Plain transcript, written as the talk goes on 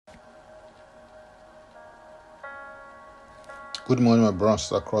Good morning, my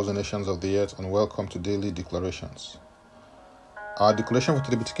brothers across the nations of the earth, and welcome to Daily Declarations. Our declaration for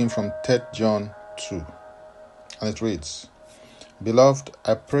today be taken from 3 John 2, and it reads, Beloved,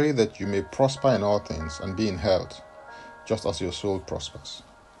 I pray that you may prosper in all things and be in health, just as your soul prospers.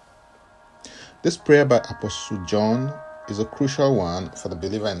 This prayer by Apostle John is a crucial one for the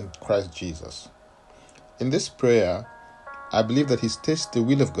believer in Christ Jesus. In this prayer, I believe that he states the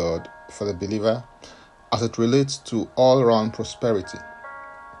will of God for the believer as it relates to all-round prosperity.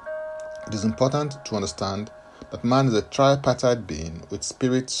 It is important to understand that man is a tripartite being with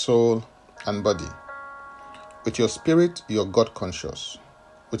spirit, soul, and body. With your spirit, you're God-conscious.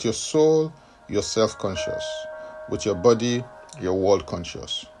 With your soul, you're self-conscious. With your body, you're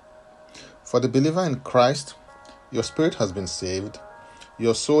world-conscious. For the believer in Christ, your spirit has been saved,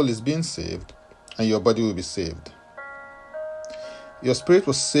 your soul is being saved, and your body will be saved. Your spirit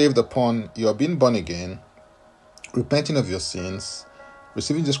was saved upon your being born again, repenting of your sins,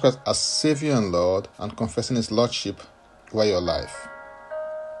 receiving Jesus Christ as Savior and Lord, and confessing His Lordship over your life.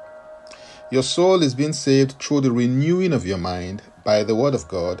 Your soul is being saved through the renewing of your mind by the Word of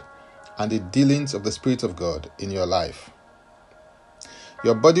God and the dealings of the Spirit of God in your life.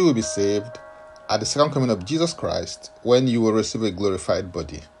 Your body will be saved at the second coming of Jesus Christ when you will receive a glorified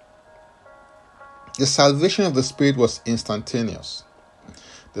body. The salvation of the Spirit was instantaneous.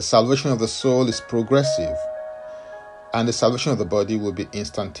 The salvation of the soul is progressive, and the salvation of the body will be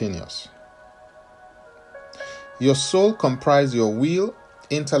instantaneous. Your soul comprises your will,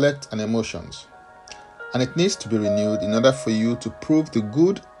 intellect, and emotions, and it needs to be renewed in order for you to prove the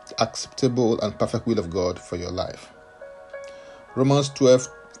good, acceptable, and perfect will of God for your life. Romans 12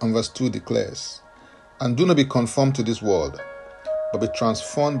 and verse 2 declares, And do not be conformed to this world, but be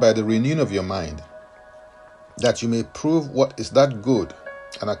transformed by the renewing of your mind, that you may prove what is that good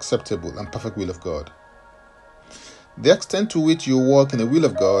and acceptable and perfect will of God. The extent to which you walk in the will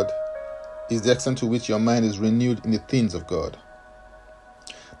of God is the extent to which your mind is renewed in the things of God.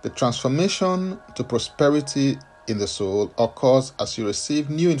 The transformation to prosperity in the soul occurs as you receive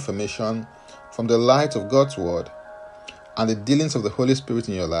new information from the light of God's Word and the dealings of the Holy Spirit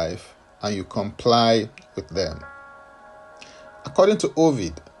in your life, and you comply with them. According to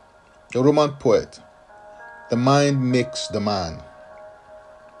Ovid, the Roman poet, the mind makes the man.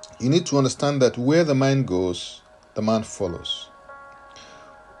 You need to understand that where the mind goes, the man follows.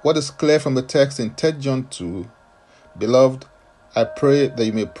 What is clear from the text in 3 John 2, Beloved, I pray that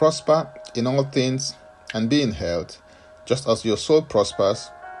you may prosper in all things and be in health, just as your soul prospers,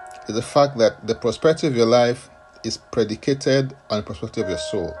 is the fact that the prosperity of your life is predicated on the prosperity of your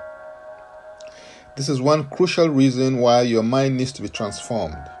soul. This is one crucial reason why your mind needs to be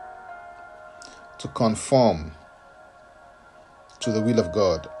transformed, to conform to the will of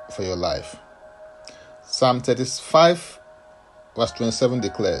God for your life. Psalm 35 verse 27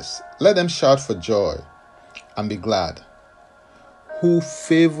 declares, Let them shout for joy and be glad, who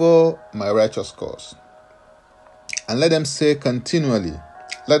favor my righteous cause. And let them say continually,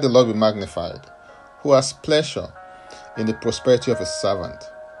 Let the Lord be magnified, who has pleasure in the prosperity of his servant.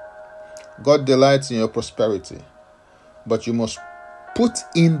 God delights in your prosperity, but you must put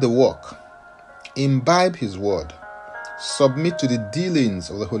in the work, imbibe his word, submit to the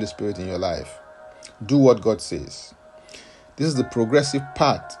dealings of the Holy Spirit in your life. Do what God says. This is the progressive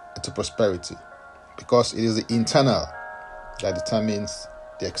path to prosperity, because it is the internal that determines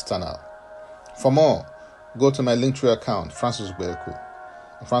the external. For more, go to my Linktree account, Francis Ubeku.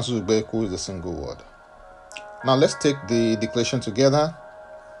 Francis Ubeku is a single word. Now let's take the declaration together,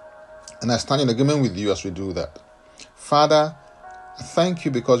 and I stand in agreement with you as we do that. Father, I thank you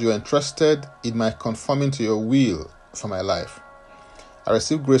because you are interested in my conforming to your will for my life. I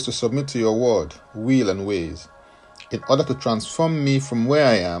receive grace to submit to your word, will, and ways in order to transform me from where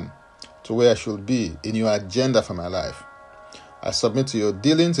I am to where I should be in your agenda for my life. I submit to your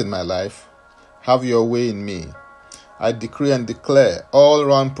dealings in my life. Have your way in me. I decree and declare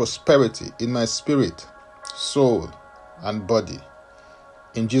all-round prosperity in my spirit, soul, and body.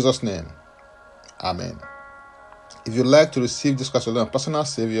 In Jesus' name, Amen. If you'd like to receive Jesus Christ as your personal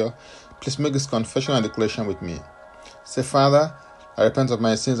Savior, please make this confession and declaration with me. Say, Father, I repent of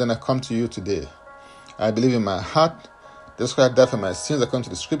my sins and I come to you today. I believe in my heart Jesus Christ died for my sins according to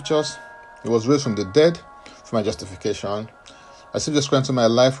the scriptures. He was raised from the dead for my justification. I receive Jesus Christ into my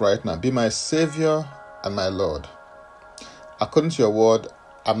life right now. Be my Savior and my Lord. According to your word,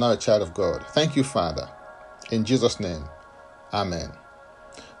 I'm now a child of God. Thank you, Father. In Jesus' name, Amen.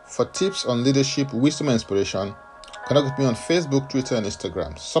 For tips on leadership, wisdom, and inspiration, connect with me on Facebook, Twitter, and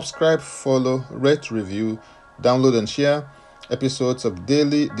Instagram. Subscribe, follow, rate, review, download, and share episodes of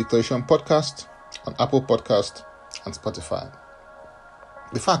Daily Declaration Podcast on Apple Podcast and Spotify.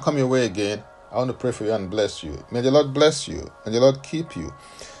 Before I come your way again, I want to pray for you and bless you. May the Lord bless you. May the Lord keep you.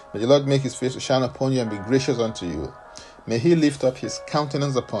 May the Lord make his face to shine upon you and be gracious unto you. May he lift up his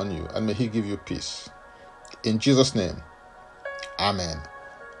countenance upon you, and may he give you peace. In Jesus' name, amen.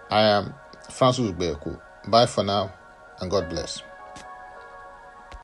 I am Francis Beku. Bye for now, and God bless.